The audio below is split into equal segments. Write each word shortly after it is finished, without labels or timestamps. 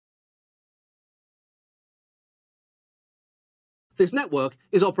This network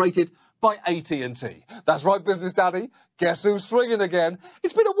is operated by AT&T. That's right, Business Daddy. Guess who's swinging again?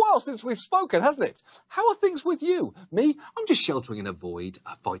 It's been a while since we've spoken, hasn't it? How are things with you? Me? I'm just sheltering in a void,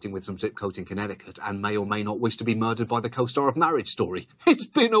 fighting with some zip codes in Connecticut, and may or may not wish to be murdered by the co-star of Marriage Story. It's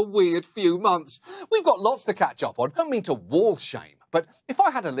been a weird few months. We've got lots to catch up on. I don't mean to wall shame, but if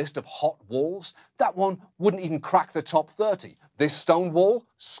I had a list of hot walls, that one wouldn't even crack the top 30. This stone wall,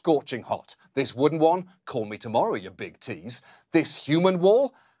 scorching hot. This wooden one, call me tomorrow, you big tease. This human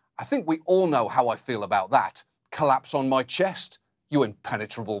wall, I think we all know how I feel about that. Collapse on my chest, you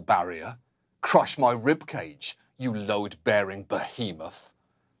impenetrable barrier. Crush my ribcage, you load-bearing behemoth.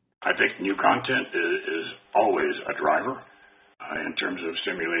 I think new content is always a driver in terms of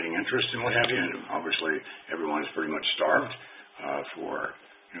stimulating interest and what have you. And obviously, everyone is pretty much starved for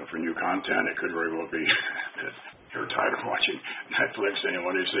new content. It could very well be that you're tired of watching Netflix and you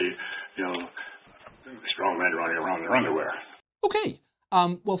want to see, strong men running around in their underwear. Okay.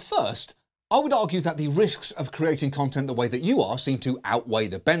 Well, first, I would argue that the risks of creating content the way that you are seem to outweigh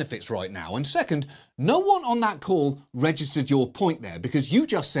the benefits right now. And second, no one on that call registered your point there because you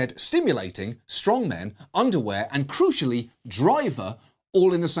just said stimulating, strong men, underwear, and crucially, driver,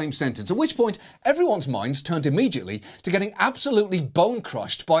 all in the same sentence, at which point everyone's minds turned immediately to getting absolutely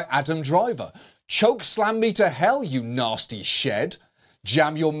bone-crushed by Adam Driver. Choke slam me to hell, you nasty shed.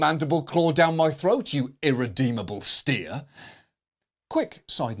 Jam your mandible claw down my throat, you irredeemable steer. Quick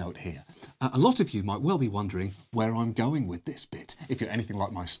side note here. A lot of you might well be wondering where I'm going with this bit. If you're anything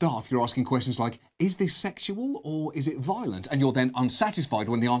like my staff, you're asking questions like, is this sexual or is it violent? And you're then unsatisfied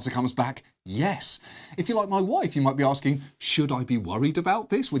when the answer comes back, yes. If you're like my wife, you might be asking, should I be worried about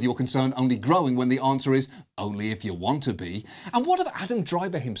this? With your concern only growing when the answer is, only if you want to be. And what of Adam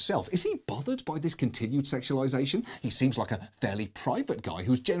Driver himself? Is he bothered by this continued sexualization? He seems like a fairly private guy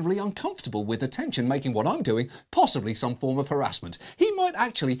who's generally uncomfortable with attention, making what I'm doing possibly some form of harassment. He might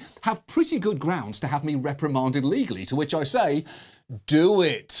actually have pretty good grounds to have me reprimanded legally, to which I say, do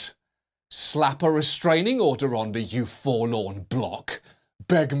it. Slap a restraining order on me, you forlorn block.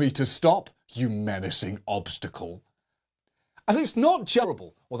 Beg me to stop, you menacing obstacle. And it's not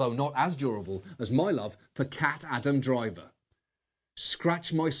durable, although not as durable as my love for Cat Adam Driver.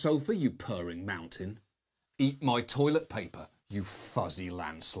 Scratch my sofa, you purring mountain. Eat my toilet paper, you fuzzy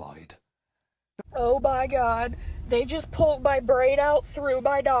landslide. Oh my God, they just pulled my brain out through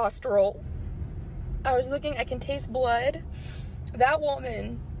my nostril. I was looking, I can taste blood. That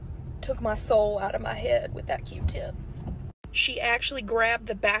woman took my soul out of my head with that Q-tip. She actually grabbed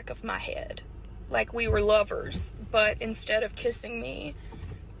the back of my head, like we were lovers, but instead of kissing me,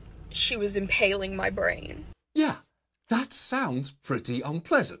 she was impaling my brain. Yeah, that sounds pretty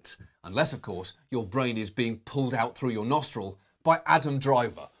unpleasant. Unless, of course, your brain is being pulled out through your nostril by Adam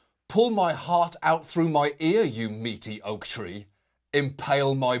Driver. Pull my heart out through my ear, you meaty oak tree.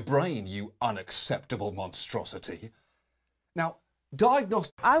 Impale my brain, you unacceptable monstrosity. Now,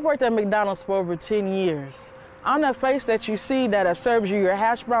 I've worked at McDonald's for over 10 years. I'm that face that you see that serves you your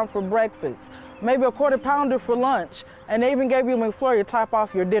hash brown for breakfast, maybe a quarter pounder for lunch, and they even gave you a McFlurry to top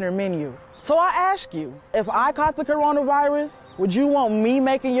off your dinner menu. So I ask you, if I caught the coronavirus, would you want me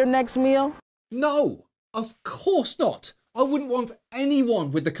making your next meal? No, of course not. I wouldn't want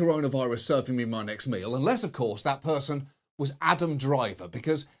anyone with the coronavirus serving me my next meal, unless, of course, that person was Adam Driver,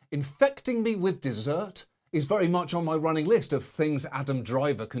 because infecting me with dessert is very much on my running list of things Adam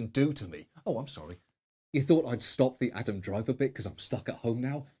Driver can do to me. Oh, I'm sorry. You thought I'd stop the Adam Driver bit because I'm stuck at home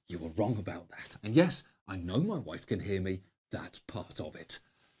now? You were wrong about that. And yes, I know my wife can hear me. That's part of it.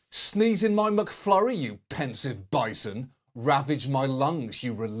 Sneeze in my McFlurry, you pensive bison. Ravage my lungs,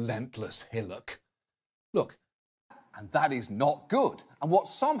 you relentless hillock. Look, and that is not good. And what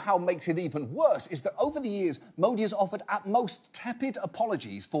somehow makes it even worse is that over the years, Modi has offered at most tepid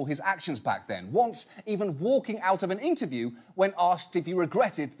apologies for his actions back then, once even walking out of an interview when asked if he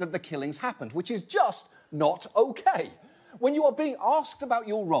regretted that the killings happened, which is just not okay. When you are being asked about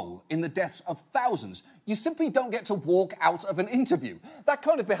your role in the deaths of thousands, you simply don't get to walk out of an interview. That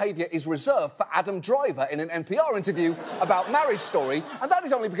kind of behaviour is reserved for Adam Driver in an NPR interview about Marriage Story, and that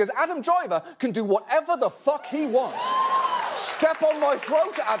is only because Adam Driver can do whatever the fuck he wants. Step on my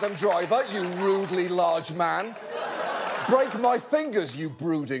throat, Adam Driver, you rudely large man. Break my fingers, you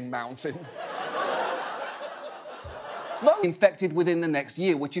brooding mountain. Infected within the next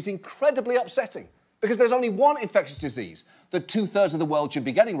year, which is incredibly upsetting. Because there's only one infectious disease that 2/3 of the world should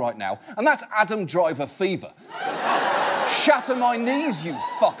be getting right now, and that's Adam Driver fever. Shatter my knees, you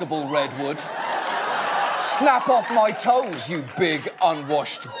fuckable redwood. Snap off my toes, you big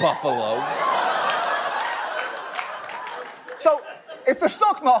unwashed buffalo. So, if the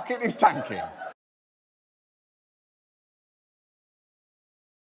stock market is tanking,